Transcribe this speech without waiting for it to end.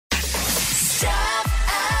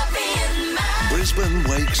Brisbane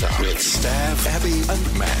Wakes Up with Stav, Abby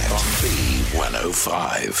and Matt on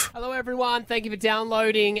B105. Hello, everyone. Thank you for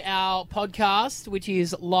downloading our podcast, which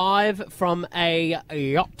is live from a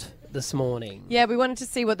yacht this morning. Yeah, we wanted to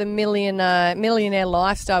see what the millionaire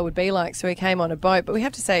lifestyle would be like, so we came on a boat. But we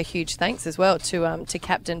have to say a huge thanks as well to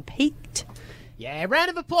Captain Pete. Yeah, round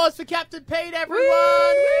of applause for Captain Pete, everyone.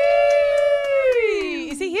 Whee!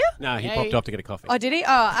 Is he here? No, he popped off to get a coffee. Oh, did he?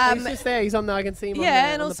 Oh, He's just there. He's on there. I can see him.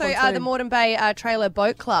 yeah, and also the Moreton Bay Trailer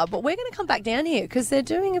Boat Club. But we're going to come back down here because they're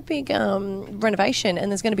doing a big renovation,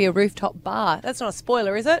 and there's going to be a rooftop bar. That's not a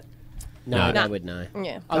spoiler, is it? No, No. they would know.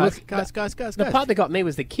 Yeah. Guys. The part that got me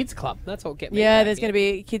was the kids club. That's what get me. Yeah, there's going to be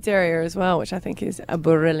a kids area as well, which I think is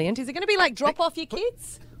brilliant. Is it going to be like drop off your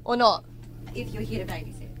kids or not? If you're here to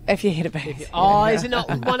babysit. If you hit a baby. Oh, is it not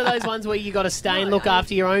one of those ones where you got to stay and look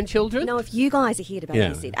after your own children? No, if you guys are here to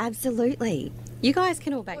babysit, absolutely. You guys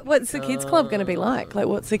can all babysit. What's the kids club going to be like? Like,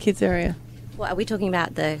 what's the kids area? What, are we talking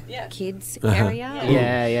about the kids area?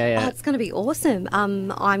 Yeah. Oh, it's going to be awesome. I'm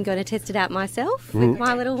going to test it out myself with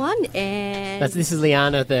my little one. And This is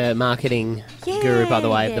Liana, the marketing guru, by the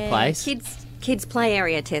way, of the place. Kids play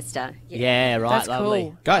area tester. Yeah, right. That's lovely.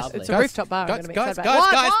 cool. Guys, Lovely. It's a rooftop bar. I'm Guys, gonna be guys, so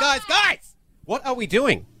guys, bad. guys! What are we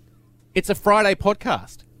doing? It's a Friday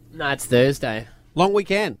podcast. No, it's Thursday. Long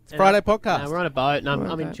weekend. It's Friday podcast. No, we're on a boat, and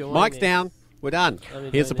I'm enjoying Mike's this. down. We're done.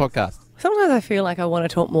 Here's the podcast. Sometimes I feel like I want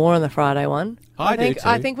to talk more on the Friday one. I do too.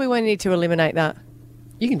 I think we need to eliminate that.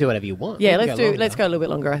 You can do whatever you want. Yeah, We can let's go a little bit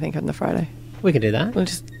longer, I think, on the Friday. We can do that. We'll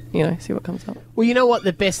just, see what comes up. Well, you know what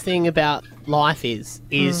the best thing about life is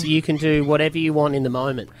you can do whatever you want in the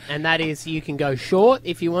moment. And that is you can go short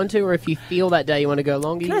if you want to, or if you feel that day you want to go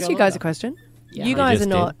longer, Can I you ask go you guys longer. a question? Yeah. You guys just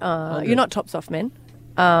are not, you're not tops off men.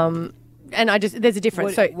 And there's a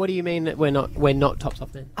difference. What do you mean that we're not tops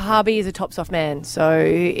off then? Harvey is a tops off man, so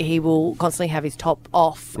he will constantly have his top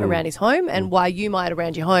off around his home, and while you might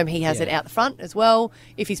around your home, he has it out the front as well.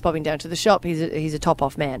 If he's popping down to the shop, he's a top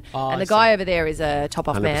off man. And the guy over there is a top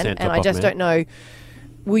off man, 100% and top I off just man. don't know,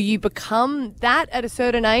 will you become that at a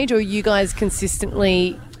certain age, or you guys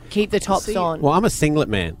consistently keep the tops on? Well, I'm a singlet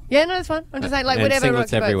man. Yeah, no, that's fine. I'm just saying, like, and whatever. singlets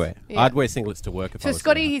rocks your boat. everywhere. Yeah. I'd wear singlets to work if I So was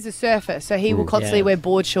Scotty, single. he's a surfer, so he will constantly Yeah. wear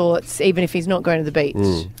board shorts, even if he's not going to the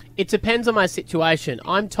beach. It depends on my situation.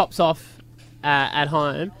 I'm tops off at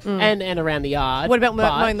home and around the yard. What about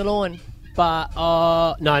but- mowing the lawn? But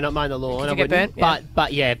no, not mowing the lawn. Could I you get wouldn't. burnt? Yeah.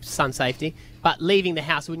 But yeah, sun safety. But leaving the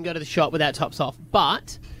house, I wouldn't go to the shop without tops off.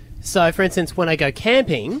 But so, for instance, when I go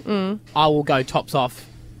camping, I will go tops off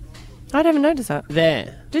I didn't even notice that.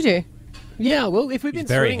 there. Did you? Yeah, well, if we've been He's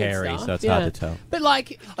very swimming and hairy, stuff, so it's yeah. hard to tell. But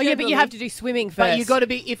like, Oh, yeah, but you generally- have to do swimming first. But you got to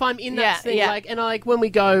be. If I'm in that Yeah, thing, yeah. like when we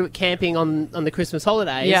go camping on the Christmas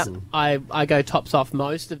holidays, Yeah. I go tops off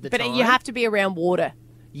most of the But time. you have to be around water.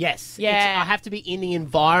 Yes. Yeah. I have to be in the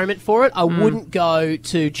environment for it. I wouldn't go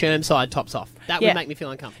to Chermside tops off. That Yeah. would make me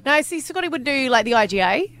feel uncomfortable. No, see, Scotty would do like the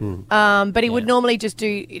IGA, but he would normally just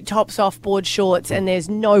do tops off, board shorts, and there's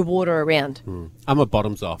no water around. I'm a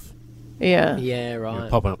bottoms off. Yeah. Yeah,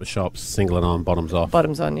 right. Popping up the shops, singlet on, bottoms off.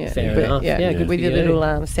 Bottoms on, yeah. Fair But, enough. Yeah, Yeah, good with for your you.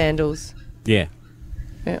 little sandals. Yeah.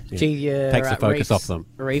 Yeah. Gee, yeah, Takes the focus off them.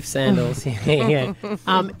 Reef sandals. yeah.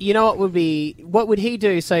 You know what would he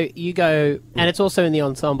do? So you go, and it's also in the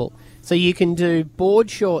ensemble. So you can do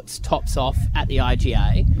board shorts tops off at the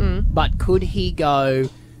IGA, but could he go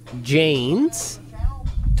jeans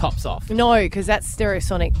tops off? No, because that's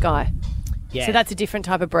Stereosonic guy. Yeah. So that's a different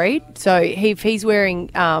type of breed. So if he's wearing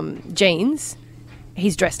jeans,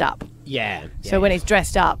 he's dressed up. yeah. So when he's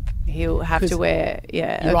dressed up, he'll have to 'Cause wear a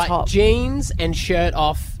You're right, top. jeans and shirt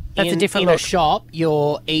off. That's a different in a look. shop.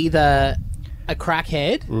 You're either a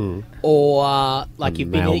crackhead or like you've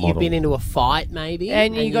male been model. into a fight maybe,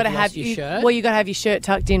 and you got to you've have lost your shirt. Well, you got to have your shirt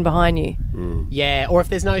tucked in behind you. Yeah, or if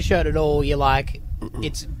there's no shirt at all, you're like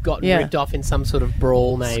it's got Yeah. ripped off in some sort of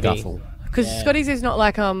brawl maybe. Scuffle. Because Scotty's is not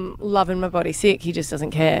like loving my body sick. He just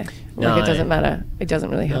doesn't care. Like No. it doesn't matter. It doesn't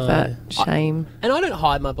really have that shame. And I don't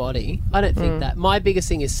hide my body. I don't think that. My biggest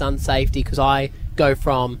thing is sun safety because I go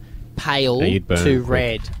from pale Yeah, you'd burn to quick.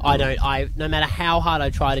 red. No matter how hard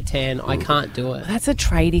I try to tan, I can't do it. That's a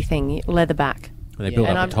tradie thing. Leather back. They build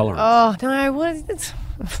And up a tolerance. Oh no! What is it?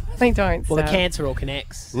 They don't. Well, the so. cancer all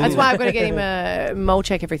connects. That's why I've got to get him a mole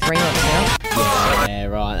check every 3 months now. Yeah,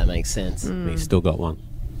 right. That makes sense. He's still got one.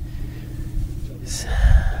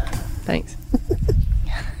 Thanks.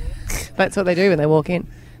 That's what they do when they walk in.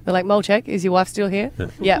 They're like, mole check, is your wife still here?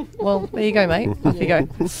 Yeah. Well, there you go, mate. Off you go.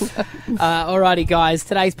 Alrighty, guys.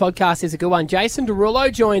 Today's podcast is a good one. Jason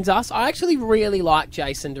Derulo joins us. I actually really like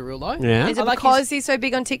Jason Derulo. Yeah? Is I it like because he's so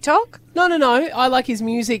big on TikTok? No. I like his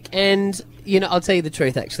music, and I'll tell you the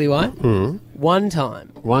truth, actually, why? One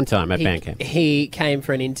time at band camp. he came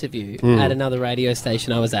for an interview at another radio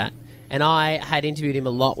station I was at, and I had interviewed him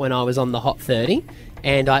a lot when I was on the Hot 30,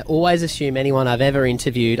 and I always assume anyone I've ever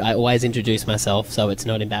interviewed, I always introduce myself so it's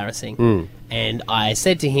not embarrassing. And I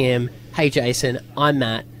said to him, "Hey, Jason, I'm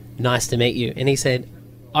Matt. Nice to meet you." And he said,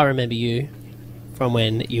 "I remember you from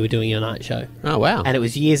when you were doing your night show." Oh, wow. And it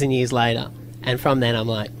was years and years later. And from then, I'm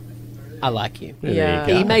like, I like you. Yeah.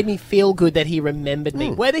 He made me feel good that he remembered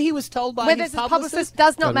me. Whether he was told by Whether his it's publicist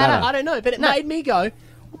does not matter. I don't know, but it made me go,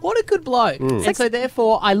 what a good bloke. And so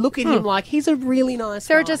therefore, I look at him like he's a really nice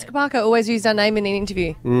Sarah guy. Jessica Parker always used our name in the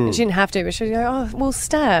interview. And she didn't have to, but she'd go, "Oh, well,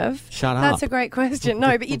 Stav. Shut up. That's a great question."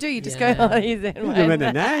 No, but you do. You just go, "Oh, he's in my Give him a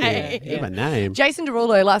name." name. Give him a name. Jason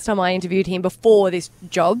Derulo, last time I interviewed him before this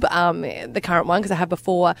job, the current one, because I have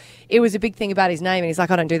before, it was a big thing about his name, and he's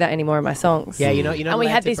like, "I don't do that anymore in my songs." Yeah, you know, and we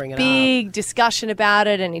had this bring it big discussion about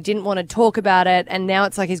it, and he didn't want to talk about it, and now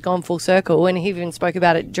it's like he's gone full circle, and he even spoke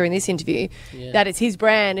about it during this interview, that it's his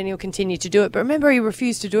brand and he'll continue to do it. But remember, he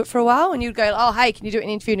refused to do it for a while, and you'd go, "Oh, hey, can you do it in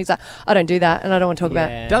an interview?" And he's like, "I don't do that, and I don't want to talk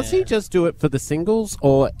about it." Does he just do it for the singles,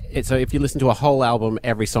 or so if you listen to a whole album,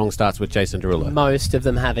 every song starts with Jason Derulo? Most of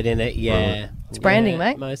them have it in it, It's branding,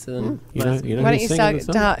 mate. Most of them. You know Why don't who's you singing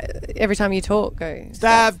start the song? every time you talk, go,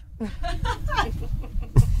 Stav.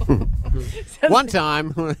 One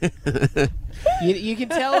time, You can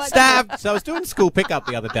tell that Stav. So I was doing school pickup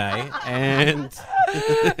the other day, and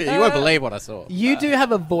you won't believe what I saw. You do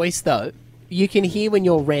have a voice, though. You can hear when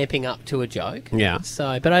you're ramping up to a joke. Yeah.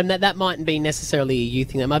 So, but that mightn't be necessarily a you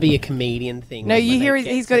thing. That might be a comedian thing. No, when you they hear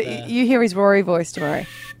get he's to got. You hear his Rory voice tomorrow.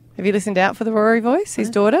 Have you listened out for the Rory voice? His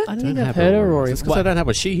daughter. I don't think I've heard of Rory. It's because I don't have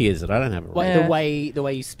what she hears. It. I don't have it. Yeah. The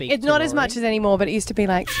way you speak. It's to not as Rory. much as anymore, but it used to be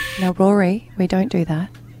like, "No, Rory, we don't do that.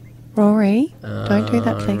 Rory, don't do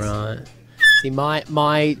that, please." Right. See,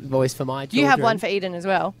 my voice for my children. You have one for Eden as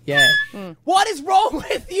well. Yeah. What is wrong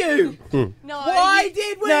with you? No. Why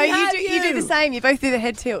did we have you do the same. You both do the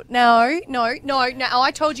head tilt. No.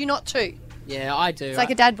 I told you not to. Yeah, I do. It's like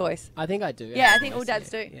a dad voice. I think I do. Yeah, I think all dads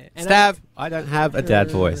do. Yeah. And Stav. I don't have a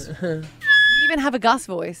dad voice. You even have a Gus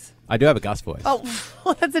voice. I do have a Gus voice. Oh,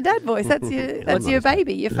 well, that's a dad voice. That's your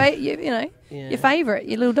baby. Your your favourite,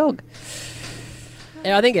 your little dog.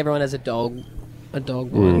 I think everyone has a dog. A dog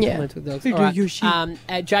voice. Yeah. All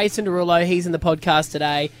right. Jason Derulo, he's in the podcast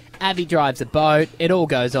today. Abby drives a boat. It all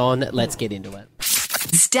goes on. Let's get into it.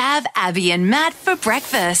 Stav, Abby and Matt for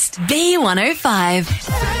breakfast. B105.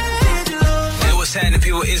 Hey, what's happening,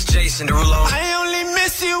 people? It's Jason Derulo. I only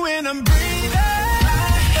miss you when I'm breathing.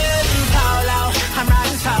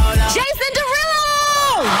 Jason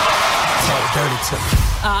Derulo! Talk dirty to me.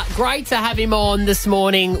 Great to have him on this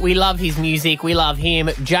morning. We love his music. We love him.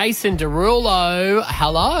 Jason Derulo,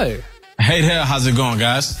 hello. Hey there, how's it going,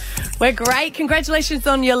 guys? We're great. Congratulations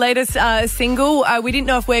on your latest single. We didn't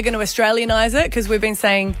know if we're going to Australianize it because we've been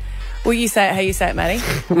saying, well, you say it how you say it, Matty.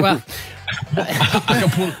 Well,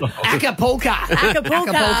 Acapulco. Acapulco.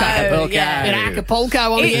 Yeah. In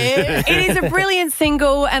Acapulco on the air. It is a brilliant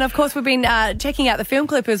single, and of course we've been checking out the film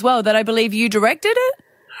clip as well that I believe you directed it.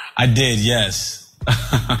 I did, yes.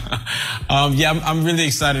 I'm really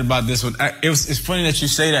excited about this one. It's funny that you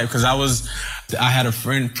say that because I had a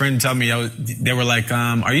friend tell me, they were like,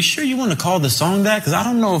 are you sure you want to call the song that? Because I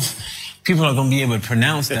don't know if people are going to be able to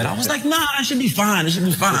pronounce that. I was like, nah, it should be fine. It should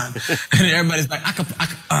be fine. And everybody's like,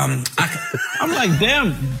 I'm like,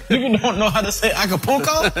 damn, people don't know how to say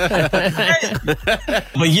Acapulco?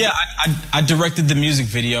 But yeah, I directed the music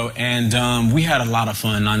video and we had a lot of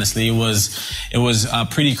fun, honestly. It was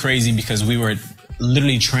pretty crazy because we were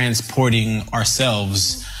literally transporting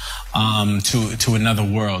ourselves to another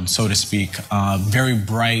world, so to speak. Very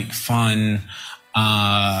bright, fun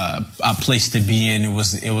a place to be in. It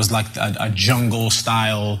was like a jungle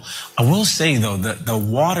style. I will say though, the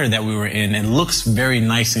water that we were in, it looks very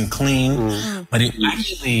nice and clean, but it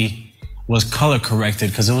actually was color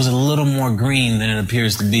corrected because it was a little more green than it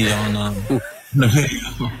appears to be on the video.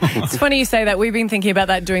 It's funny you say that. We've been thinking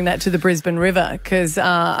about doing that to the Brisbane River because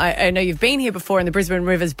I know you've been here before and the Brisbane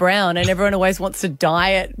River's brown and everyone always wants to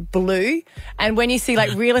dye it blue. And when you see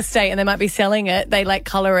like real estate and they might be selling it, they like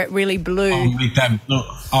colour it really blue. Oh, make that blue.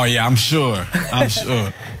 Oh yeah, I'm sure.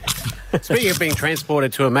 Speaking of being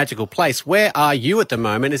transported to a magical place, where are you at the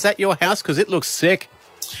moment? Is that your house? Because it looks sick.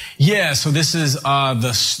 Yeah, so this is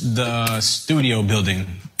the studio building.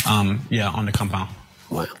 On the compound.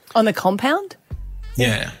 Wow. On the compound?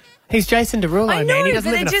 Yeah. He's Jason Derulo, I know, man. He doesn't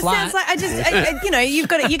but live it in a just flat. sounds like you've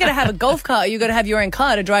got to have a golf cart. You've got to have your own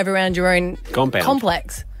car to drive around your own Compound.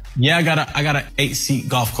 complex. Yeah, I got a 8-seat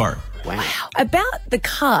golf cart. Wow. About the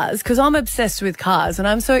cars, because I'm obsessed with cars, and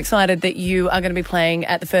I'm so excited that you are going to be playing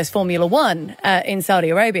at the first Formula One in Saudi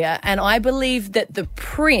Arabia. And I believe that the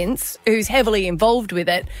Prince, who's heavily involved with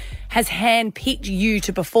it, has handpicked you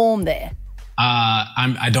to perform there.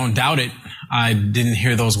 I don't doubt it. I didn't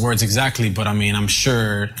hear those words exactly, but I mean, I'm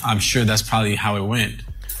sure that's probably how it went.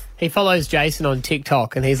 He follows Jason on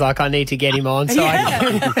TikTok, and he's like, I need to get him on. So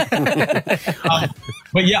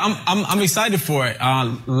But yeah, I'm excited for it.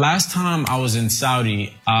 Last time I was in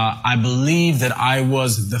Saudi, I believe that I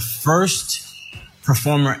was the first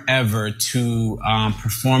performer ever to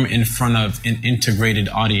perform in front of an integrated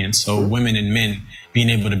audience. So women and men being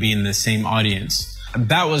able to be in the same audience.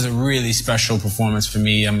 That was a really special performance for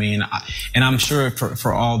me. I mean, and I'm sure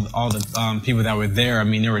for all the people that were there, I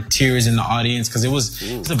mean, there were tears in the audience because it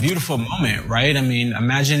was a beautiful moment, right? I mean,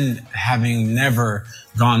 imagine having never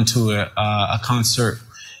gone to a concert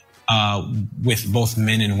with both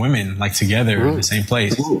men and women like together in the same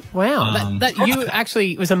place. Wow, that you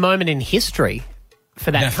actually, it was a moment in history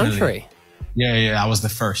for that country. Yeah, I was the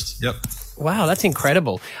first. Yep. Wow, that's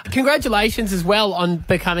incredible. Congratulations as well on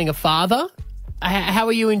becoming a father. How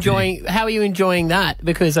are you enjoying that?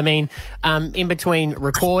 Because I mean, in between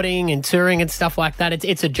recording and touring and stuff like that,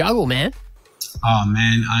 it's a juggle, man. Oh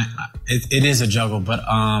man, it is a juggle, but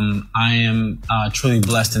I am truly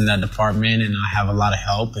blessed in that department, and I have a lot of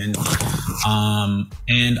help, and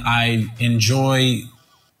I enjoy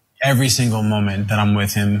every single moment that I'm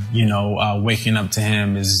with him. You know, waking up to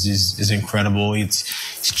him is incredible. It's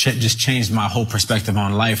just changed my whole perspective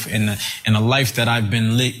on life, and a life that I've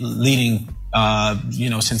been leading. You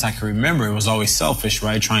know, since I can remember, it was always selfish,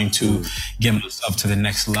 right? Trying to get myself to the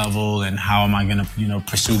next level, and how am I going to, you know,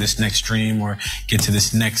 pursue this next dream or get to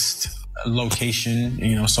this next location,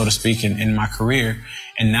 you know, so to speak, in my career.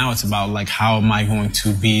 And now it's about like, how am I going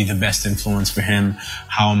to be the best influence for him?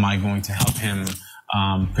 How am I going to help him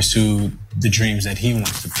pursue the dreams that he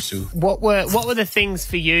wants to pursue? What were the things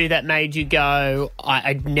for you that made you go,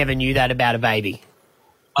 I never knew that about a baby?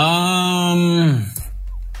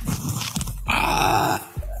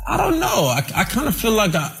 I don't know. I kind of feel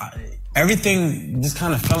like everything just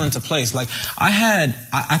kind of fell into place. Like I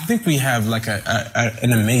think we have like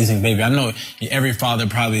an amazing baby. I know every father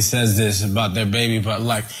probably says this about their baby, but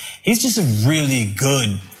like, he's just a really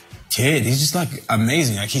good kid. He's just like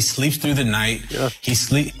amazing. Like, he sleeps through the night. Yeah. His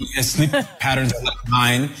sleep patterns are like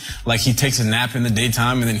mine. Like, he takes a nap in the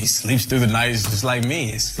daytime and then he sleeps through the night. It's just like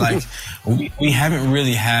me. It's like, we haven't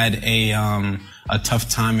really had a tough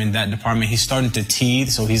time in that department. He's starting to teeth,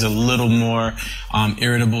 so he's a little more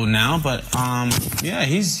irritable now. But yeah,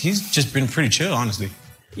 he's just been pretty chill, honestly.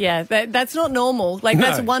 Yeah, that's not normal. Like, no.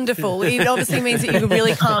 That's wonderful. It obviously means that you're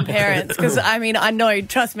really calm parents. Because, I mean, I know,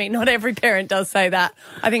 trust me, not every parent does say that.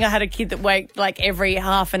 I think I had a kid that waked like every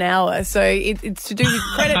half an hour. So it's to do with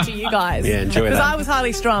credit to you guys. Yeah, enjoy that. Because I was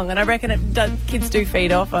highly strong, and I reckon kids do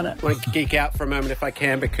feed off on it. I want to geek out for a moment if I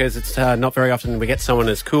can, because it's not very often we get someone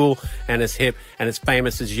as cool and as hip and as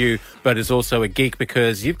famous as you, but is also a geek,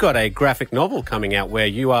 because you've got a graphic novel coming out where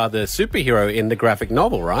you are the superhero in the graphic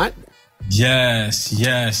novel, right?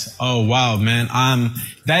 Yes. Oh, wow, man.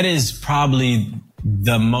 That is probably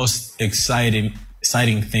the most exciting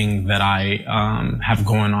thing that I have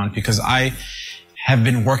going on, because I have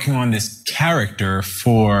been working on this character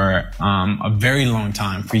for a very long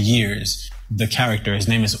time, for years. The character, his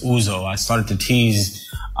name is Uzo. I started to tease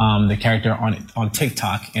the character on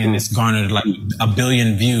TikTok, and it's garnered like 1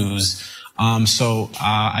 billion views. So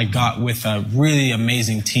I got with a really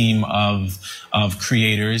amazing team of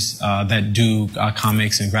creators that do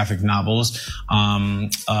comics and graphic novels,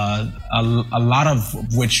 a lot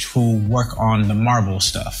of which who work on the Marvel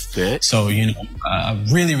stuff. Good. So, you know, a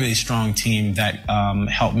really, really strong team that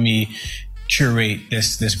helped me curate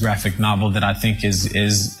this graphic novel that I think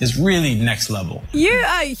is really next level. You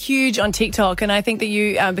are huge on TikTok, and I think that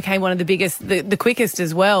you became one of the biggest, the quickest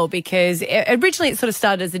as well, because originally it sort of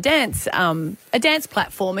started as a dance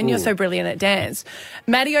platform, and you're so brilliant at dance.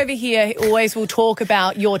 Matty over here always will talk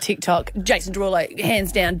about your TikTok. Jason Derulo,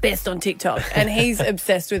 hands down, best on TikTok, and he's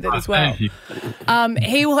obsessed with it as well.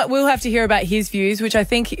 We'll have to hear about his views, which I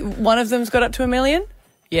think one of them's got up to 1 million.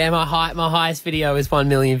 Yeah, my highest video is 1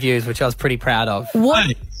 million views, which I was pretty proud of.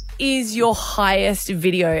 What is your highest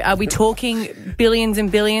video? Are we talking billions and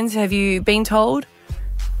billions? Have you been told?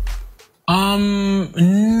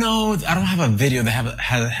 No, I don't have a video that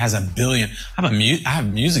has 1 billion. I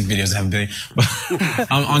have music videos that have 1 billion. But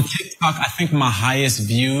on TikTok, I think my highest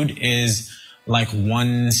viewed is like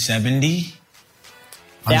 170.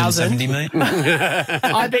 170 million.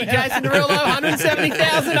 I beat Jason Derulo,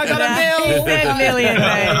 170,000. I got a bill. He said million,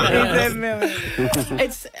 mate. He said million.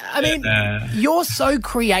 It's. I mean, you're so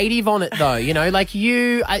creative on it, though. You know, like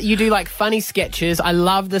you do like funny sketches. I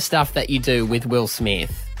love the stuff that you do with Will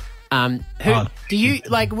Smith. Do you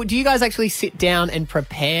guys actually sit down and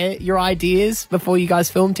prepare your ideas before you guys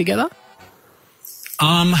film together?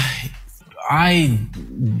 I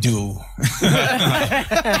do.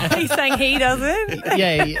 He's saying he doesn't.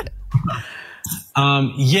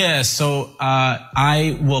 Yeah. So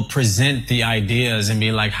I will present the ideas and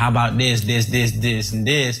be like, how about this, and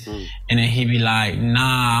this? And then he'd be like,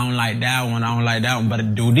 nah, I don't like that one,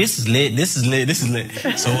 but dude, this is lit.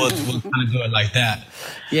 So we'll kind of do it like that.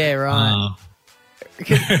 Yeah, right.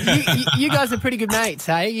 You guys are pretty good mates,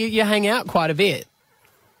 hey? You hang out quite a bit.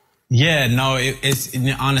 Yeah, no, it's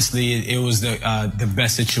honestly, it was the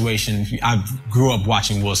best situation. I grew up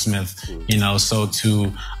watching Will Smith, so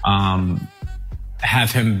to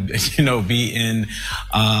have him, be in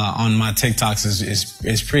on my TikToks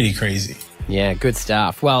is pretty crazy. Yeah, good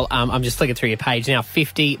stuff. Well, I'm just looking through your page now.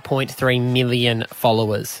 50.3 million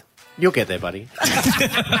followers. You'll get there, buddy.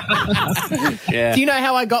 Yeah. Do you know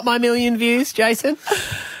how I got my million views, Jason?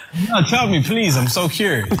 No, tell me, please. I'm so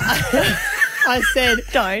curious. I said,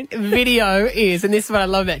 don't. Video is, and this is what I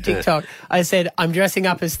love about TikTok, I said, I'm dressing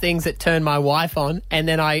up as things that turn my wife on, and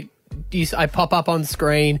then I pop up on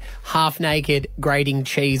screen, half naked, grating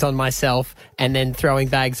cheese on myself, and then throwing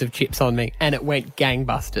bags of chips on me, and it went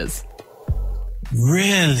gangbusters.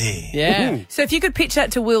 Really? Yeah. So if you could pitch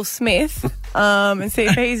that to Will Smith and see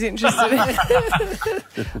if he's interested.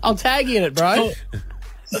 I'll tag you in it, bro.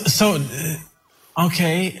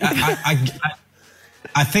 Okay.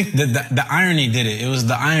 I think that the irony did it. It was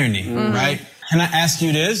the irony, right? Can I ask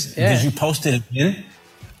you this? Yeah. Did you post it again?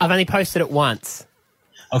 I've only posted it once.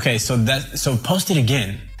 Okay, so post it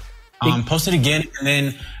again. Post it again,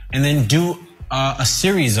 and then do a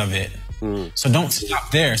series of it. So don't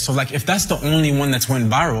stop there. So like, if that's the only one that's went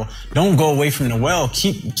viral, don't go away from the well.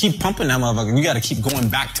 Keep pumping that motherfucker. You got to keep going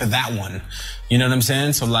back to that one. You know what I'm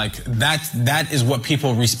saying? So like, that is what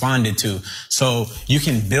people responded to. So you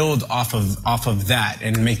can build off of that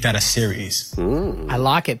and make that a series. I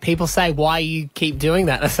like it. People say, why you keep doing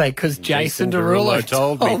that? I say, because Jason Derulo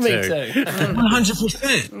told me to.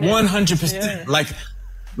 100%. 100%. Yeah.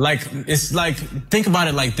 Like, it's like, think about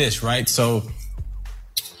it like this, right? So,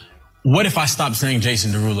 what if I stopped saying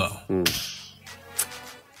Jason Derulo?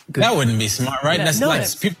 That wouldn't be smart, right? Yeah, That's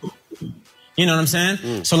like people. You know what I'm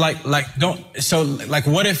saying? So like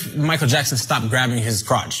what if Michael Jackson stopped grabbing his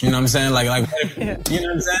crotch? You know what I'm saying? Like what if, you know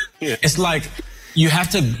what I'm saying? Yeah. It's like you have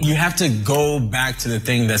to go back to the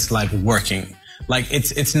thing that's like working. Like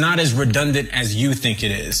it's not as redundant as you think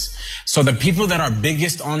it is. So the people that are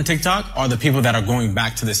biggest on TikTok are the people that are going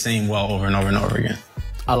back to the same well over and over and over again.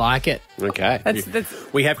 I like it. Okay.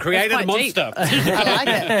 We have created a monster. I like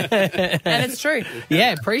it. And it's true.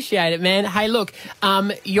 Yeah, appreciate it, man. Hey, look,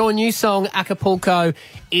 your new song, Acapulco,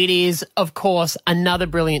 it is, of course, another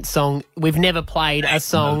brilliant song. We've never played a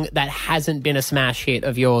song that hasn't been a smash hit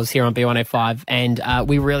of yours here on B105, and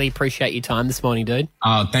we really appreciate your time this morning, dude.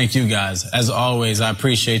 Oh, thank you, guys. As always, I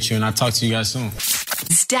appreciate you, and I'll talk to you guys soon.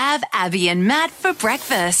 Stav, Abby and Matt for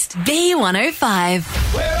breakfast.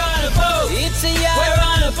 B105. We're on a boat. It's a yacht. We're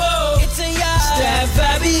on a boat. It's a yacht. Stav,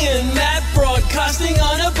 Abby and Matt broadcasting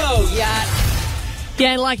on a boat. Yacht.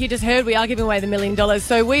 Yeah, and like you just heard, we are giving away the $1 million.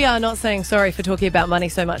 So we are not saying sorry for talking about money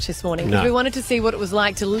so much this morning. Because we wanted to see what it was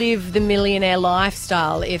like to live the millionaire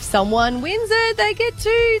lifestyle. If someone wins it, they get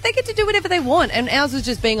to do whatever they want. And ours was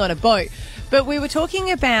just being on a boat. But we were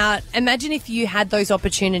talking about, imagine if you had those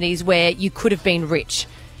opportunities where you could have been rich.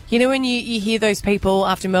 You know when you hear those people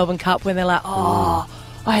after Melbourne Cup when they're like, oh,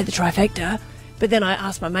 I had the trifecta, but then I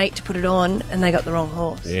asked my mate to put it on and they got the wrong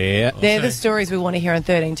horse. Yeah. They're the stories we want to hear on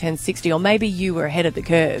 13, 10, 60. Or maybe you were ahead of the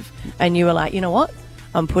curve and you were like, you know what?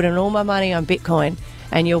 I'm putting all my money on Bitcoin.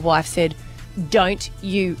 And your wife said, don't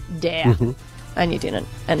you dare. And you didn't.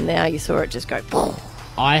 And now you saw it just go, boom.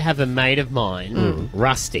 I have a mate of mine,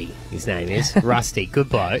 Rusty, his name is, Rusty, good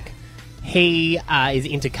bloke. He is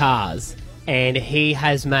into cars, and he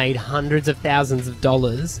has made hundreds of thousands of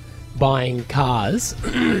dollars buying cars,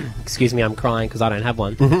 excuse me, I'm crying because I don't have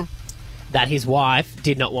one, that his wife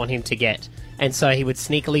did not want him to get. And so he would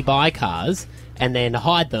sneakily buy cars and then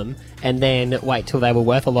hide them and then wait till they were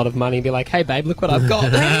worth a lot of money and be like, hey, babe, look what I've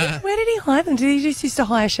got. Where did he hide them? Did he just used to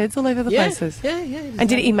hire sheds all over the places? Yeah. And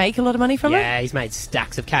did he make a lot of money from it? Yeah, he's made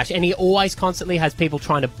stacks of cash. And he always constantly has people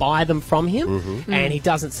trying to buy them from him, and he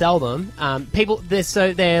doesn't sell them.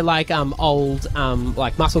 They're like old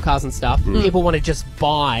like muscle cars and stuff. People want to just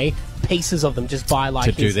buy pieces of them, just buy like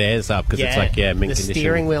to do theirs up because it's like mint the condition.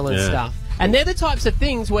 steering wheel and stuff. And they're the types of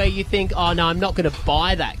things where you think, oh no, I'm not going to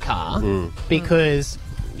buy that car because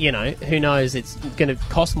who knows, it's going to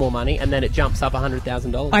cost more money, and then it jumps up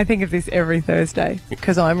 $100,000. I think of this every Thursday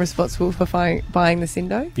because I'm responsible for buying the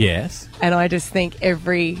Cindo. Yes. And I just think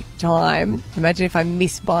every time, imagine if I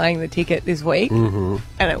miss buying the ticket this week, and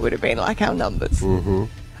it would have been like our numbers.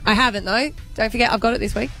 I haven't, though. Don't forget, I've got it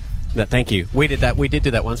this week. No, thank you. We did that. We did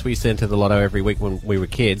do that once. We used to enter the lotto every week when we were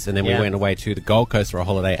kids, and then we went away to the Gold Coast for a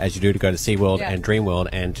holiday, as you do, to go to SeaWorld and Dreamworld,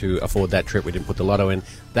 and to afford that trip, we didn't put the lotto in.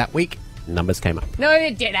 That week, numbers came up. No,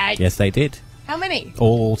 it didn't. Yes, they did. How many?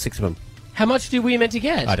 All 6 of them. How much did we meant to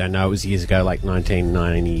get? I don't know. It was years ago, like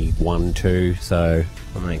 1991, 2. So,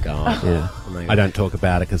 oh my god. Yeah. Oh my God. I don't talk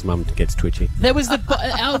about it because Mum gets twitchy. There was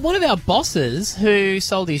one of our bosses who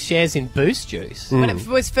sold his shares in Boost Juice. When it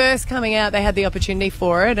was first coming out, they had the opportunity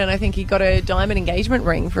for it, and I think he got a diamond engagement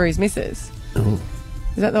ring for his missus.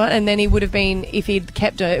 Is that the one? And then he would have been, if he'd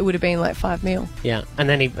kept it, it would have been like $5 million. Yeah, and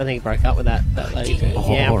then I think he broke up with that lady.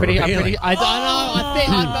 Yeah, I'm pretty. I don't know.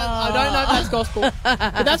 I don't know if that's gospel.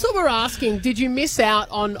 But that's what we're asking. Did you miss out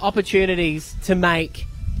on opportunities to make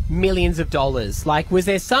millions of dollars? Like, was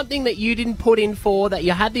there something that you didn't put in for, that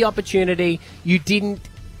you had the opportunity, you didn't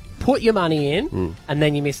put your money in, and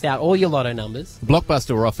then you missed out all your lotto numbers?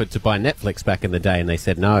 Blockbuster were offered to buy Netflix back in the day, and they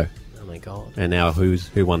said no. Oh my god! And now who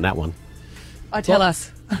won that one? Tell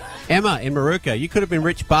us. Emma in Maruka, you could have been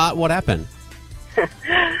rich, Bart. What happened?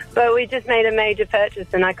 But we just made a major purchase,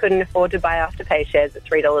 and I couldn't afford to buy Afterpay shares at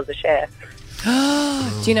 $3 a share.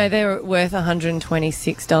 Do you know they're worth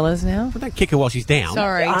 $126 now? Well, don't kick her while she's down.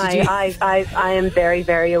 Sorry. I am very,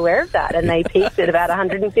 very aware of that, and they peaked at about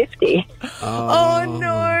 150. Oh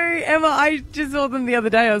no, Emma! I just saw them the other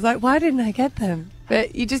day. I was like, why didn't I get them?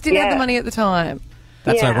 But you just didn't have the money at the time.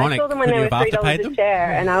 That's ironic. I saw them when Couldn't they you were have $3 afterpaid a them?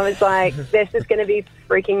 share, and I was like, this is going to be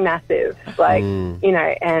freaking massive. Like,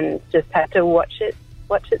 and just had to watch it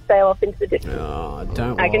sail off into the distance. Oh,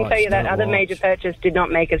 don't I can watch, tell you that don't other watch. major purchase did not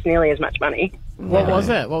make us nearly as much money. What was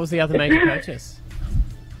it? What was the other major purchase?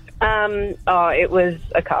 It was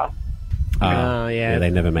a car. Yeah, they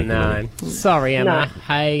never make money. Sorry, Emma. No.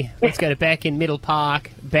 Hey, let's go to Beck in Middle Park.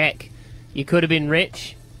 Beck, you could have been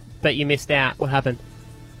rich, but you missed out. What happened?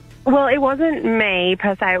 Well, it wasn't me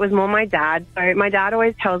per se. It was more my dad. So my dad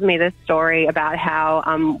always tells me this story about how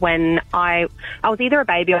when I was either a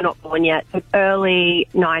baby or not born yet, so early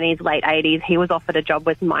 90s, late 80s, he was offered a job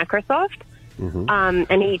with Microsoft.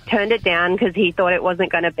 And he turned it down because he thought it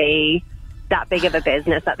wasn't going to be that big of a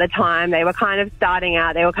business at the time. They were kind of starting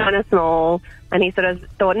out. They were kind of small. And he sort of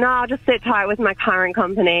thought, no, I'll just sit tight with my current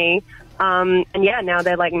company. Now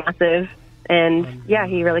they're like massive. And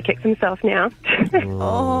he really kicks himself now.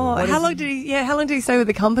 How long did he stay with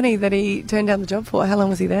the company that he turned down the job for? How long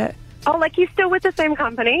was he there? Oh, like he's still with the same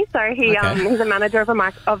company. So he's a manager of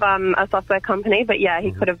a software company. But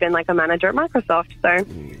he could have been like a manager at Microsoft. So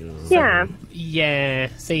Yeah.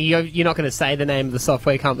 See, you're not going to say the name of the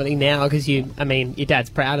software company now because your dad's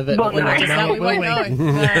proud of it. Well, but we're not no. know it, will we?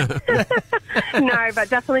 No, but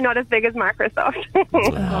definitely not as big as Microsoft.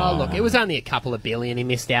 Oh, look, it was only a couple of billion he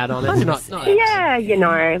missed out on. It's not Yeah,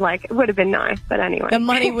 it would have been nice. But anyway. The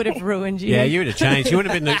money would have ruined you. Yeah, you would have changed. You would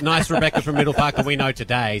have been the nice Rebecca from Middle Park that we know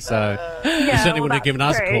today, so you certainly wouldn't have given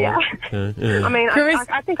us a call. Yeah. I mean,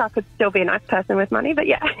 I think I could still be a nice person with money, but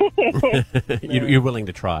yeah. You're willing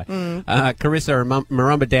to try. Carissa,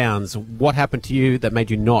 Marumba Downs, what happened to you that made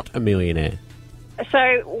you not a millionaire?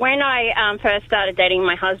 So when I first started dating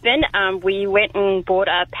my husband, we went and bought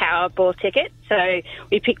a Powerball ticket. So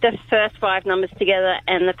we picked the first 5 numbers together,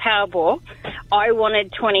 and the Powerball, I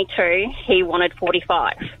wanted 22, he wanted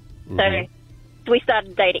 45. So we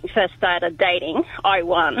started dating, I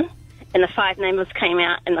won, and the 5 numbers came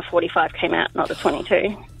out, and the 45 came out, not the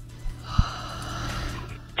 22.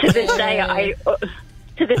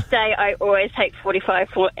 To this day, I always take 45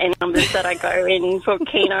 for any numbers that I go in for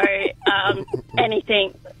Keno,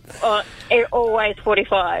 anything. It always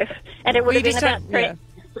 45. And it would have been about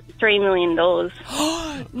 $3 million. No.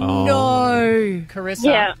 Carissa,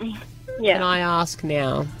 Yeah. can I ask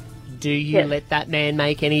now, do you let that man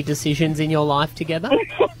make any decisions in your life together?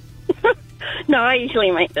 No, I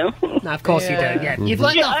usually make them. No, of course you do. Yeah. You've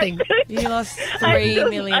learned nothing. You lost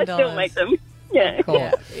 $3 million. I still make them. Yeah.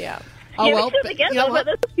 Cool. Yeah. Oh, Yeah, well, we're still together, you know what?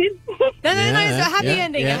 but that's good. No, it's a happy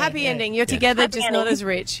ending. yeah. A happy ending. You're together, just Happy not ending. as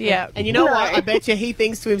rich. Yeah. And you know what? I bet you he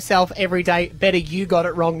thinks to himself every day, better you got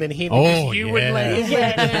it wrong than him because you wouldn't let him.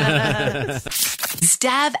 Yeah.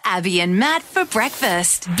 Stav, Abby and Matt for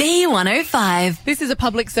breakfast. B105. This is a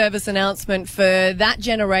public service announcement for that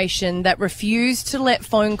generation that refused to let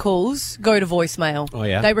phone calls go to voicemail. Oh,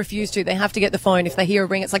 yeah? They refuse to. They have to get the phone. If they hear a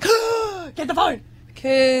ring, it's like, get the phone.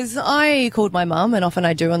 Because I called my mum, and often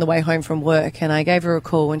I do on the way home from work, and I gave her a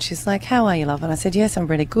call, and she's like, how are you, love? And I said, yes, I'm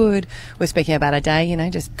really good. We're speaking about our day,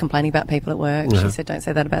 just complaining about people at work. She said, don't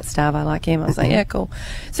say that about Stav. I like him. I was like, yeah, cool.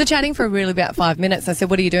 So chatting for really about 5 minutes. I said,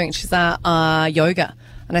 what are you doing? She's like, yoga.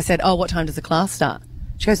 And I said, oh, what time does the class start?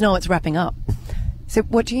 She goes, no, it's wrapping up. I said,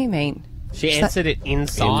 what do you mean? She answered it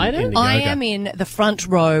inside it? I am in the front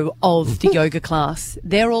row of the yoga class.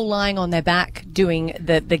 They're all lying on their back doing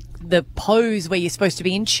the pose where you're supposed to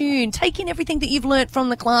be in tune, taking everything that you've learnt from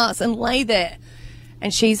the class and lay there.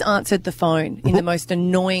 And she's answered the phone in the most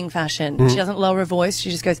annoying fashion. She doesn't lower her voice. She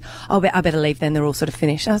just goes, oh, I better leave then. They're all sort of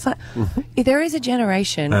finished. I was like, there is a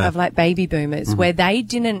generation of like baby boomers where they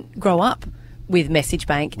didn't grow up with message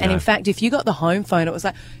bank. And in fact, if you got the home phone, it was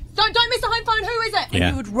like, don't miss the home phone. Who is it?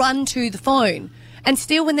 And you would run to the phone. And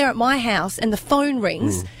still, when they're at my house and the phone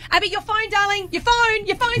rings, Abby, your phone, darling, your phone.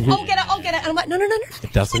 I'll get it. And I'm like, no.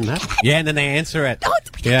 It doesn't matter. Yeah, and then they answer it. No,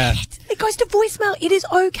 it goes to voicemail. It is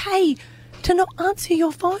okay to not answer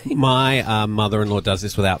your phone. My mother-in-law does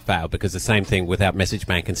this without fail, because the same thing without message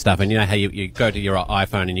bank and stuff. And you know how you go to your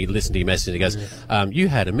iPhone and you listen to your message and it goes, you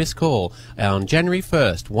had a missed call on January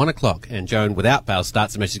 1st, 1 o'clock. And Joan, without fail,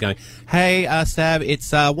 starts the message going, hey, Stav,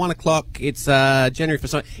 it's 1 o'clock. It's January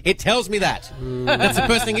 1st. It tells me that. That's the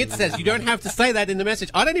first thing it says. You don't have to say that in the message.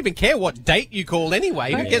 I don't even care what date you call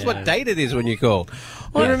anyway. Who cares what date it is when you call?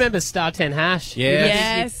 Well, I remember star 10 hash.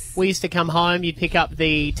 Yes. We used to come home, you'd pick up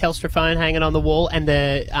the Telstra phone hanging on the wall, and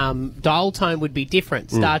the dial tone would be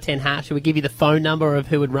different. Star 10 hash. It would give you the phone number of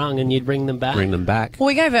who had rung, and you'd ring them back. Well,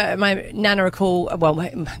 we gave my nana a call,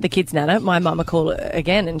 the kid's nana, my mum a call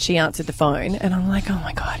again, and she answered the phone, and I'm like, oh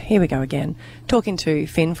my God, here we go again. Talking to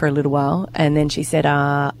Finn for a little while, and then she said,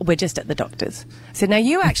 we're just at the doctor's. I said, now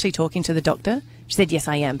you actually talking to the doctor? She said, yes,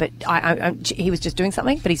 I am, but he was just doing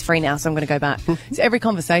something, but he's free now, so I'm going to go back. So every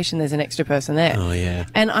conversation, there's an extra person there. Oh, yeah.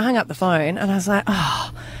 And I hung up the phone, and I was like,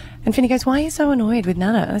 oh. And Finny goes, why are you so annoyed with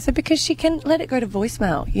Nana? And I said, because she can let it go to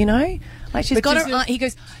voicemail, Like, she's got her... He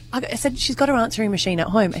goes, I said, she's got her answering machine at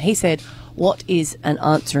home. And he said, what is an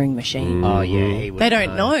answering machine? Oh, yeah, he would They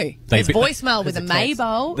don't know. It's voicemail with a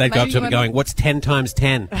Maybell. They go up to it going, what's 10 times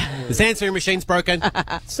 10? This answering machine's broken.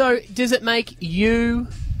 So, does it make you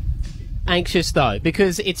anxious, though?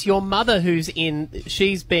 Because it's your mother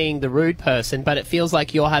she's being the rude person, but it feels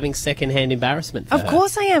like you're having second-hand embarrassment for Of her.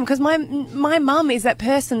 course I am, because my mum is that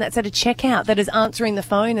person that's at a checkout that is answering the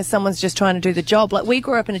phone as someone's just trying to do the job. Like, we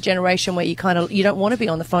grew up in a generation where you don't want to be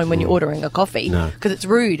on the phone when you're ordering a coffee because it's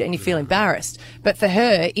rude and you feel embarrassed. But for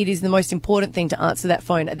her, it is the most important thing to answer that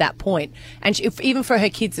phone at that point. And even for her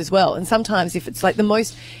kids as well. And sometimes if it's like the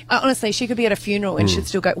most... honestly, she could be at a funeral and she'd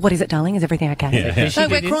still go, what is it, darling? Is everything okay? Yeah. No,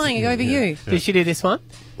 we're crying over you. Did she do this one?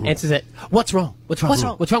 Answers it. What's wrong? What's wrong? What's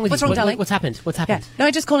wrong? What's wrong with What's you? wrong, darling? What's happened? What's happened? Yeah.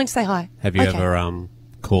 No, just calling to say hi. Have you ever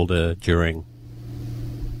called her during...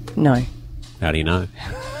 No. How do you know?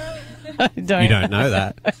 I don't. You don't know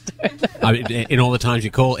that. I mean, in all the times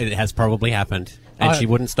you call, it has probably happened. And she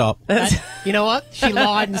wouldn't stop. You know what? She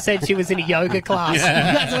lied and said she was in a yoga class.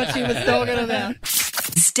 That's what she was talking about.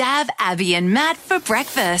 Stav, Abby and Matt for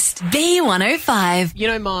breakfast. B105. You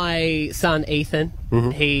know my son Ethan?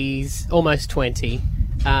 He's almost 20.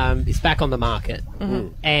 He's back on the market.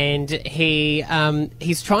 And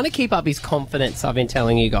he's trying to keep up his confidence, I've been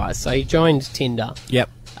telling you guys. So he joined Tinder. Yep.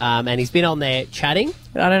 And he's been on there chatting.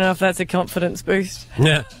 I don't know if that's a confidence boost.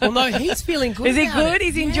 Yeah. Well, no, he's feeling good. Is he about good? it.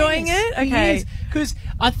 He's enjoying it? Okay. Because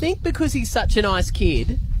I think because he's such a nice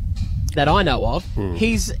kid that I know of,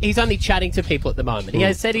 he's only chatting to people at the moment. He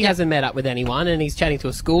has said he hasn't met up with anyone, and he's chatting to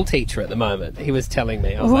a school teacher at the moment. He was telling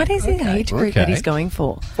me. What is the age group that he's going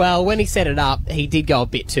for? Well, when he set it up, he did go a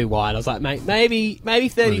bit too wide. I was like, mate, maybe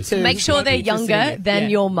 32. Make sure they're younger than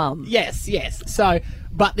your mum. Yes. So,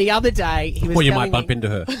 but the other day he was. Well, you might bump into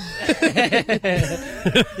her.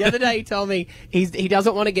 The other day he told me he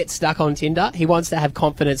doesn't want to get stuck on Tinder. He wants to have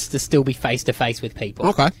confidence to still be face to face with people.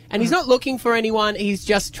 Okay. And he's not looking for anyone. He's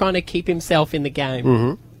just trying to keep himself in the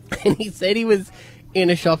game. And he said he was in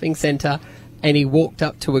a shopping centre and he walked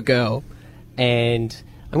up to a girl, and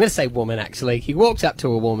I'm going to say woman actually. He walked up to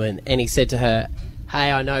a woman and he said to her,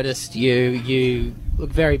 "Hey, I noticed you look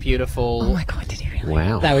very beautiful." Oh my God, did he really?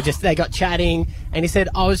 Wow. They got chatting, and he said,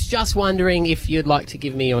 "I was just wondering if you'd like to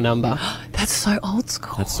give me your number." That's so old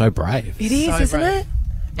school. That's so brave. It is, So isn't brave. it?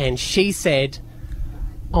 And she said,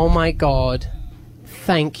 "Oh my God,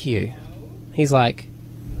 thank you." He's like,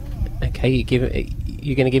 "Okay,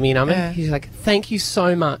 you're going to give me a number? He's like, thank you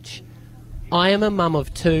so much. I am a mum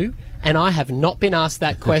of 2, and I have not been asked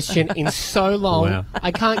that question in so long. Wow.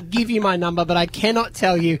 I can't give you my number, but I cannot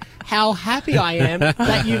tell you how happy I am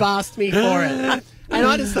that you've asked me for it. And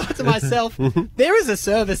I just thought to myself, there is a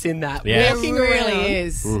service in that. Yes. Walking There really around,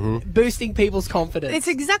 is. boosting people's confidence. It's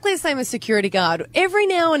exactly the same as security guard. Every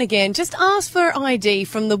now and again, just ask for ID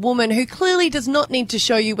from the woman who clearly does not need to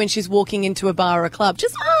show you when she's walking into a bar or a club.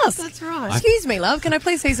 Just ask. That's right. Excuse me, love. Can I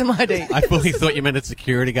please see some ID? I fully thought you meant a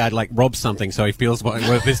security guard like robs something so he feels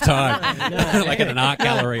worth his time. Like in an art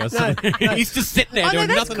gallery or something. He's just sitting there doing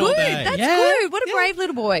that's nothing all good. day. That's good. What a brave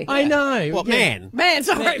little boy. I know. What, man? Man,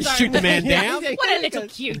 sorry. Shoot the man down? What a little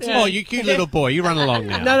cute. Oh, you cute little boy. You run along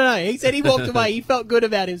now. No. He said he walked away. He felt good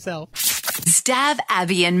about himself. Stav,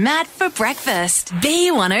 Abby and Matt for breakfast.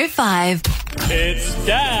 B105. It's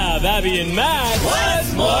Stav, Abby and Matt.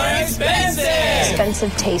 What's more expensive?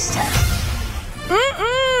 Expensive taste test.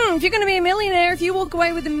 If you're going to be a millionaire, if you walk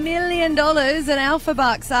away with $1 million at Alpha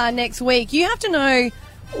Bucks next week, you have to know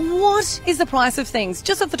what is the price of things,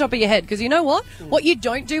 just off the top of your head. Because you know what? What you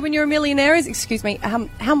don't do when you're a millionaire is, excuse me,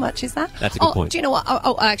 how much is that? That's a good point. Do you know what?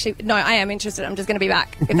 Actually, no, I am interested. I'm just going to be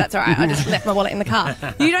back, if that's all right. I just left my wallet in the car.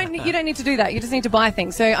 You don't need to do that. You just need to buy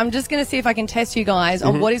things. So I'm just going to see if I can test you guys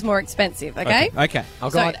on what is more expensive, okay? Okay. I'll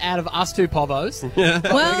go out of us 2 povos.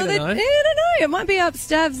 Well, I don't know. It might be up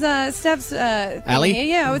Stav's alley. Here,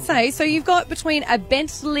 yeah, I would say. So you've got between a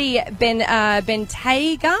Bentley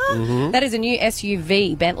Bentayga, that is a new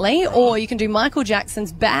SUV Bentley, or you can do Michael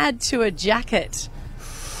Jackson's Bad to a Jacket.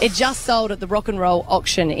 It just sold at the Rock and Roll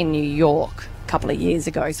auction in New York a couple of years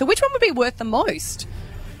ago. So which one would be worth the most?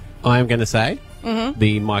 I am going to say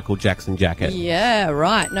the Michael Jackson jacket. Yeah,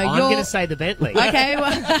 right. No, I'm going to say the Bentley. Okay,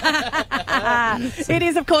 well, it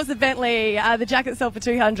is, of course, the Bentley. The jacket sold for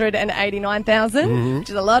 $289,000,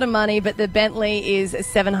 which is a lot of money, but the Bentley is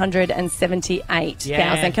 $778,000.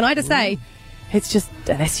 Yeah. Can I just say, it's just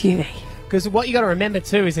an SUV. Because what you got to remember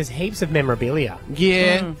too is there's heaps of memorabilia.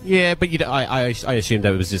 Yeah, but I assumed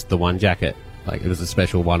that it was just the one jacket. Like it was a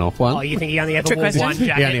special one-off one. Oh, you think he only ever Trick wore question. one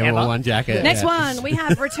jacket? He only ever ever? wore one jacket. Next one, we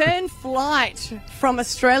have return flight from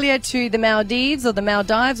Australia to the Maldives or the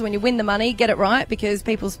Maldives. When you win the money, get it right because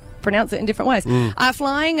people pronounce it in different ways.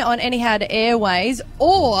 Flying on Etihad Airways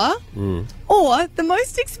or the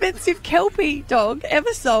most expensive Kelpie dog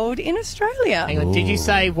ever sold in Australia. Hang on, did you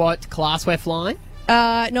say what class we're flying?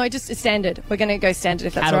 No, just standard. We're going to go standard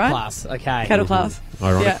if that's Cattle all right. class, okay. Cattle class.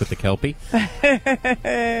 Ironic Yeah. with the Kelpie.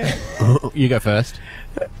 You go first.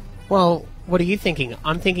 Well, what are you thinking?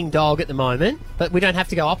 I'm thinking dog at the moment, but we don't have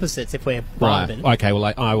to go opposites if we're Brandon. Okay,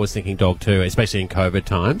 well, I was thinking dog too, especially in COVID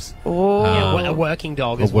times. Yeah, a working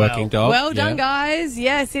dog A as well. working dog. Well done, guys.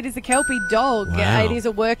 Yes, it is a Kelpie dog. Wow. It is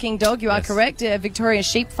a working dog. You are correct. A Victorian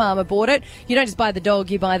sheep farmer bought it. You don't just buy the dog,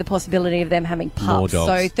 you buy the possibility of them having pups. More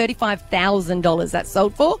dogs. So $35,000 that's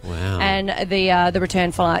sold for. Wow. And the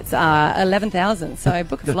return flights are $11,000. So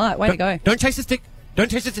book a flight. Way to go. Don't chase the stick. Don't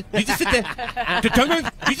chase the stick. You just sit there. Don't move.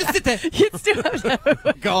 You just sit there. You'd still have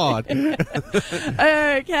to- God.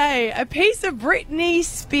 Okay, a piece of Britney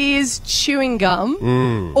Spears chewing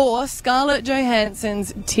gum or Scarlett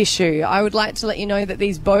Johansson's tissue. I would like to let you know that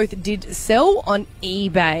these both did sell on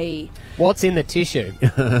eBay. What's in the tissue?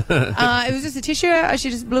 It was just a tissue. She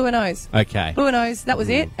just blew her nose. Okay. Blew her nose. That was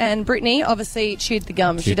it. And Britney obviously chewed the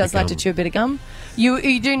gum. She Chewed the does like to gum. chew a bit of gum.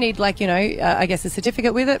 You do need, I guess a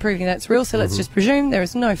certificate with it proving that it's real. So let's just presume there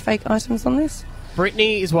is no fake items on this.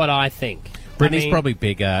 Britney is what I think. Britney's I mean, probably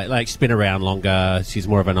bigger. Like, she's been around longer. She's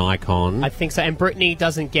more of an icon. I think so. And Britney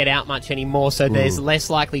doesn't get out much anymore, so there's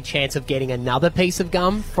less likely chance of getting another piece of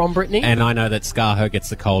gum from Britney. And I know that Scarho gets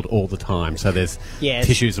the cold all the time, so there's Yes.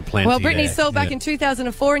 tissues aplenty. Well, Britney there. sold back Yeah. in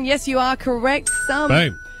 2004, and yes, you are correct. Some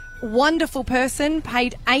Boom. wonderful person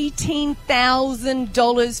paid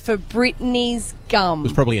 $18,000 for Britney's gum. It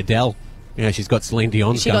was probably Adele. Yeah, she's got Celine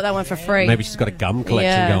Dion's She gum. got that one for free. Maybe she's got a gum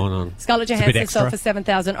collection going on. Scarlett It's a bit Johansson sold extra. for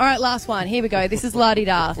 $7,000. All right, last one. Here we go. This is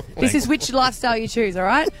la-di-da. This is which lifestyle you choose, all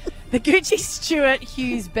right? The Gucci Stuart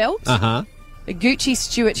Hughes belt. Uh-huh. The Gucci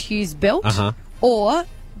Stuart Hughes belt. Uh-huh. Or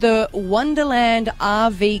the Wonderland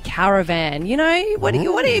RV caravan. You know,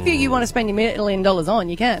 whatever you want to spend your $1 million on,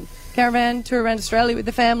 you can. Caravan, tour around Australia with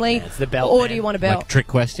the family. It's the belt, Or man. do you want a belt? Like a trick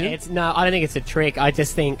question? No, I don't think it's a trick. I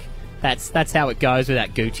just think that's how it goes with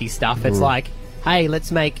that Gucci stuff. It's like, hey,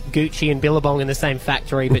 let's make Gucci and Billabong in the same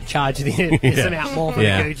factory, but charge this amount more for the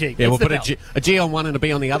Gucci. Yeah, we'll It's the put a G on one and a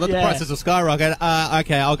B on the other. The Yeah. prices will skyrocket.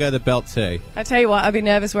 Okay, I'll go the belt too. I tell you what, I'd be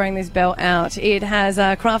nervous wearing this belt out. It has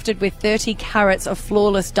crafted with 30 carats of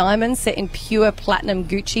flawless diamonds set in pure platinum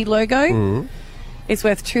Gucci logo. It's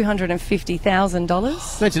worth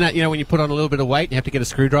 $250,000. Imagine that, when you put on a little bit of weight, you have to get a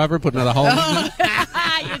screwdriver and put another hole in it.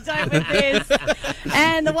 You don't with this.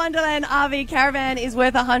 And the Wonderland RV Caravan is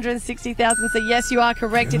worth $160,000. So yes, you are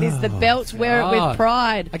correct. It is the belt. Wear it with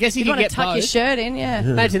pride. I guess you want can to get tuck your both. shirt in, yeah.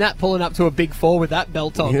 Imagine that pulling up to a big 4 with that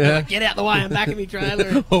belt on. Yeah. Like, get out the way, I'm back in my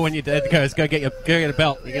trailer. Or when your dad goes, go get a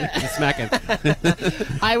belt. You're going to smack him.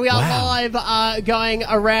 Hey, we are live going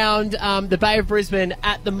around the Bay of Brisbane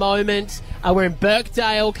at the moment. We're in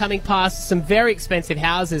Birkdale, coming past some very expensive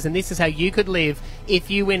houses, and this is how you could live if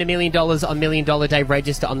you win $1 million on Million Dollar Day.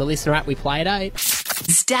 Register on the listener app. We play at 8.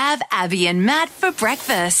 Stav, Abby and Matt for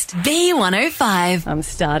breakfast. B105. I'm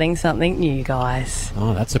starting something new, guys.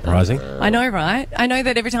 Oh, that's surprising. I know, right? I know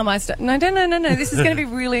that every time I start... No. This is going to be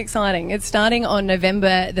really exciting. It's starting on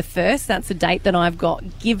November the 1st. That's the date that I've got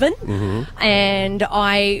given. And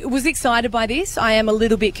I was excited by this. I am a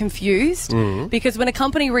little bit confused because when a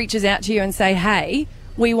company reaches out to you and say, hey,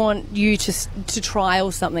 we want you to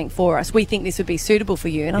trial something for us. We think this would be suitable for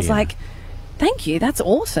you. And I was like... Thank you. That's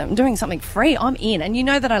awesome. Doing something free. I'm in. And you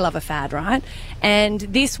know that I love a fad, right? And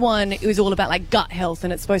this one, it was all about like gut health,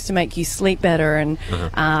 and it's supposed to make you sleep better and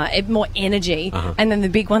more energy. And then the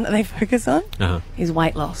big one that they focus on is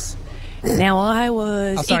weight loss. Now, I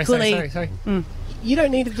was Sorry. You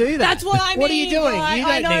don't need to do that. That's what I mean. What are you doing? Right? You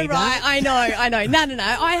don't I know, need right? that. I know. No.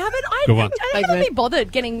 I haven't been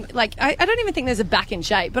bothered getting, like, I don't even think there's a back in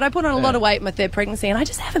shape, but I put on a lot of weight in my third pregnancy, and I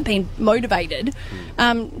just haven't been motivated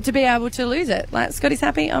to be able to lose it. Like, Scotty's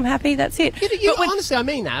happy, I'm happy, that's it. Honestly, I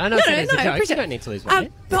mean that. I know it's a joke. You don't need to lose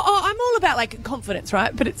weight. But I'm all about, like, confidence,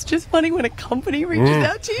 right? But it's just funny when a company reaches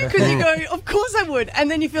out to you, because you go, of course I would.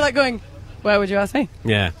 And then you feel like going, why would you ask me?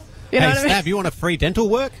 Yeah. You know hey, what I mean? Stav, you want a free dental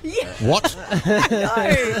work? Yeah. What?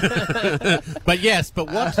 No. but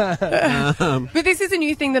what? But this is a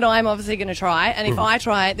new thing that I'm obviously going to try, and if I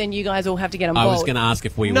try it, then you guys all have to get on board. I was going to ask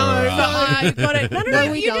if we were... I got it.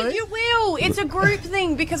 No, we you don't. You will. It's a group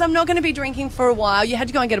thing, because I'm not going to be drinking for a while. You had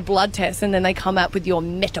to go and get a blood test, and then they come up with your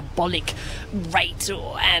metabolic rate.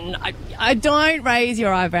 And I don't raise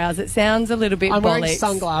your eyebrows. It sounds a little bit I'm wearing bollocks.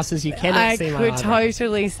 sunglasses. You cannot see my eyebrows. I could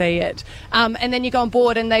totally see it. And then you go on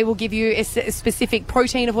board, and they will give you a specific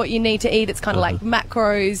protein of what you need to eat. It's kind of like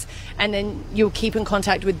macros, and then you'll keep in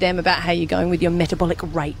contact with them about how you're going with your metabolic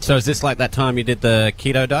rate. So is this like that time you did the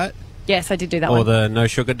keto diet? Yes, I did do that or one. Or the no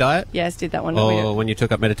sugar diet? Yes, did that one. Or when you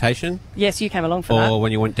took up meditation? Yes, you came along for or that. Or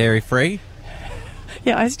when you went dairy-free?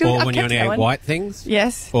 Yeah, I still... Or when you only ate white things?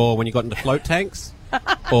 Yes. Or when you got into float tanks?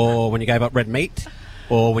 Or when you gave up red meat?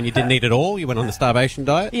 Or when you didn't eat at all, you went on the starvation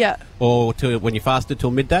diet? Yeah. Or when you fasted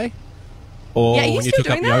till midday? Or when you took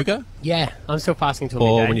up yoga? Yeah, I'm still fasting till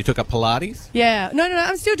midday. Or when you took up Pilates? Yeah. No,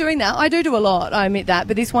 I'm still doing that. I do a lot, I admit that.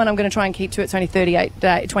 But this one I'm going to try and keep to. It's only 28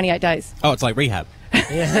 days. Oh, it's like rehab.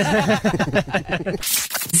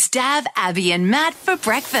 Stav, Abby and Matt for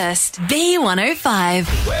breakfast.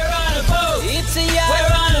 B105. We're on a boat. It's a yacht.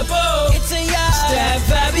 We're on a boat. It's a yacht.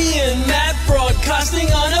 Stav, Abby and Matt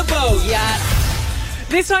broadcasting on a boat. Yacht.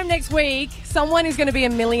 This time next week, someone is going to be a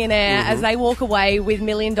millionaire as they walk away with $1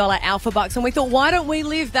 million alpha bucks. And we thought, why don't we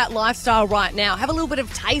live that lifestyle right now? Have a little bit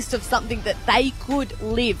of taste of something that they could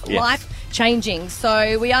live. Yes. Life-changing.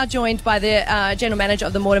 So we are joined by the general manager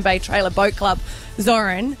of the Moreton Bay Trailer Boat Club,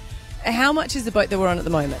 Zoran. How much is the boat that we're on at the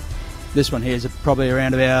moment? This one here is probably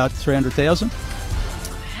around about 300,000.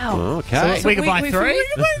 Wow. Okay. So we could buy three?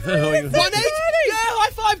 High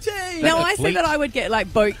five team! Now, I said that I would get,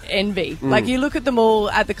 like, boat envy. Like, you look at them all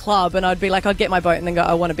at the club, and I'd be like, I'd get my boat and then go,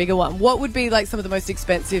 I want a bigger one. What would be, like, some of the most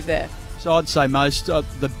expensive there? So I'd say most,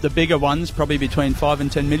 the bigger ones, probably between 5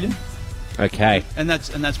 and 10 million. Okay. And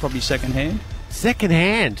that's probably second hand. Second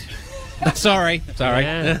hand? Sorry.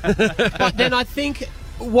 Yeah. But then I think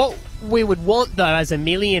what we would want, though, as a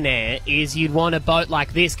millionaire is you'd want a boat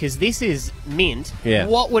like this, because this is mint. Yeah.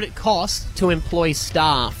 What would it cost to employ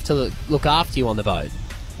staff to look after you on the boat?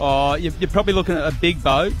 Oh, you're probably looking at a big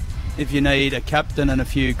boat. If you need a captain and a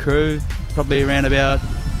few crew, probably around about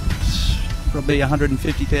probably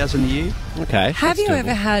 150,000 a year. Okay. Have you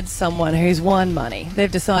ever had someone who's won money?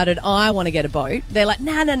 They've decided, I want to get a boat. They're like,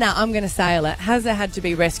 no, I'm going to sail it. Has there had to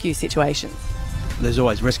be rescue situations? There's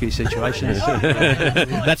always rescue situations.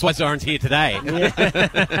 That's why Zoran's here today.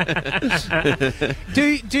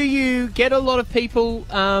 Do you get a lot of people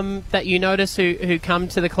that you notice who come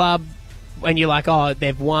to the club and you're like, oh,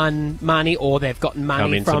 they've won money or they've gotten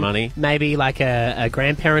money from money. Maybe like a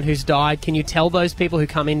grandparent who's died? Can you tell those people who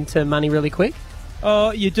come into money really quick?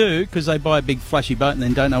 Oh, you do, because they buy a big flashy boat and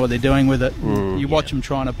then don't know what they're doing with it. You watch them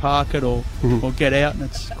trying to park it or get out, and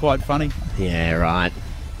it's quite funny. Yeah, right.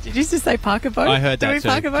 Did you just say park a boat? I heard that do we too.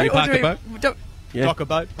 park a boat? Do we park a boat? Yeah. Dock a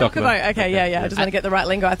boat. Dock a boat. Okay, yeah. I just want to get the right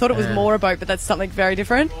lingo. I thought it was more a boat, but that's something very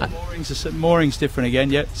different. Mooring's different again,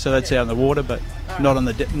 yeah. So that's out in the water, but not on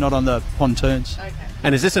the pontoons. Okay.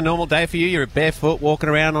 And is this a normal day for you? You're barefoot, walking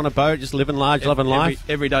around on a boat, just living large, loving life?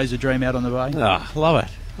 Every day's a dream out on the bay. Oh, love it.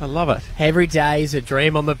 I love it. Every day is a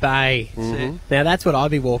dream on the bay. Mm-hmm. Now, that's what I'd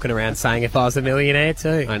be walking around saying if I was a millionaire,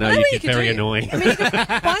 too. I know, Well, you you get could very do- annoying. I mean, you could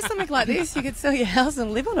buy something like this. You could sell your house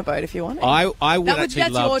and live on a boat if you wanted. I would That's actually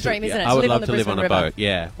love your to, dream, isn't it? I To would live on love the to live on a Brisbane boat,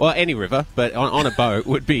 yeah. Well, any river, but on a boat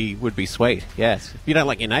would be sweet, yes. If you don't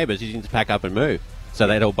like your neighbours, you can just pack up and move. So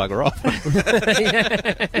they'd all bugger off.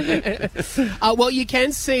 Well, you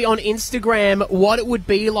can see on Instagram what it would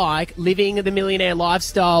be like living the millionaire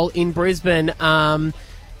lifestyle in Brisbane.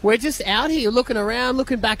 We're just out here looking around,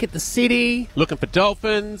 looking back at the city. Looking for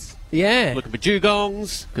dolphins. Yeah. Looking for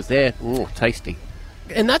dugongs, because they're tasty.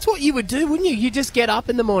 And that's what you would do, wouldn't you? You just get up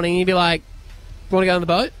in the morning and you'd be like, want to go on the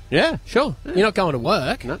boat? Yeah. Sure. You're not going to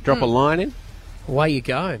work. No, drop a line in. Away you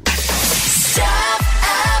go.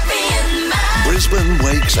 Brisbane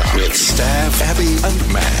wakes up with Stav, Abby,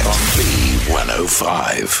 and Matt on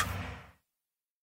B105.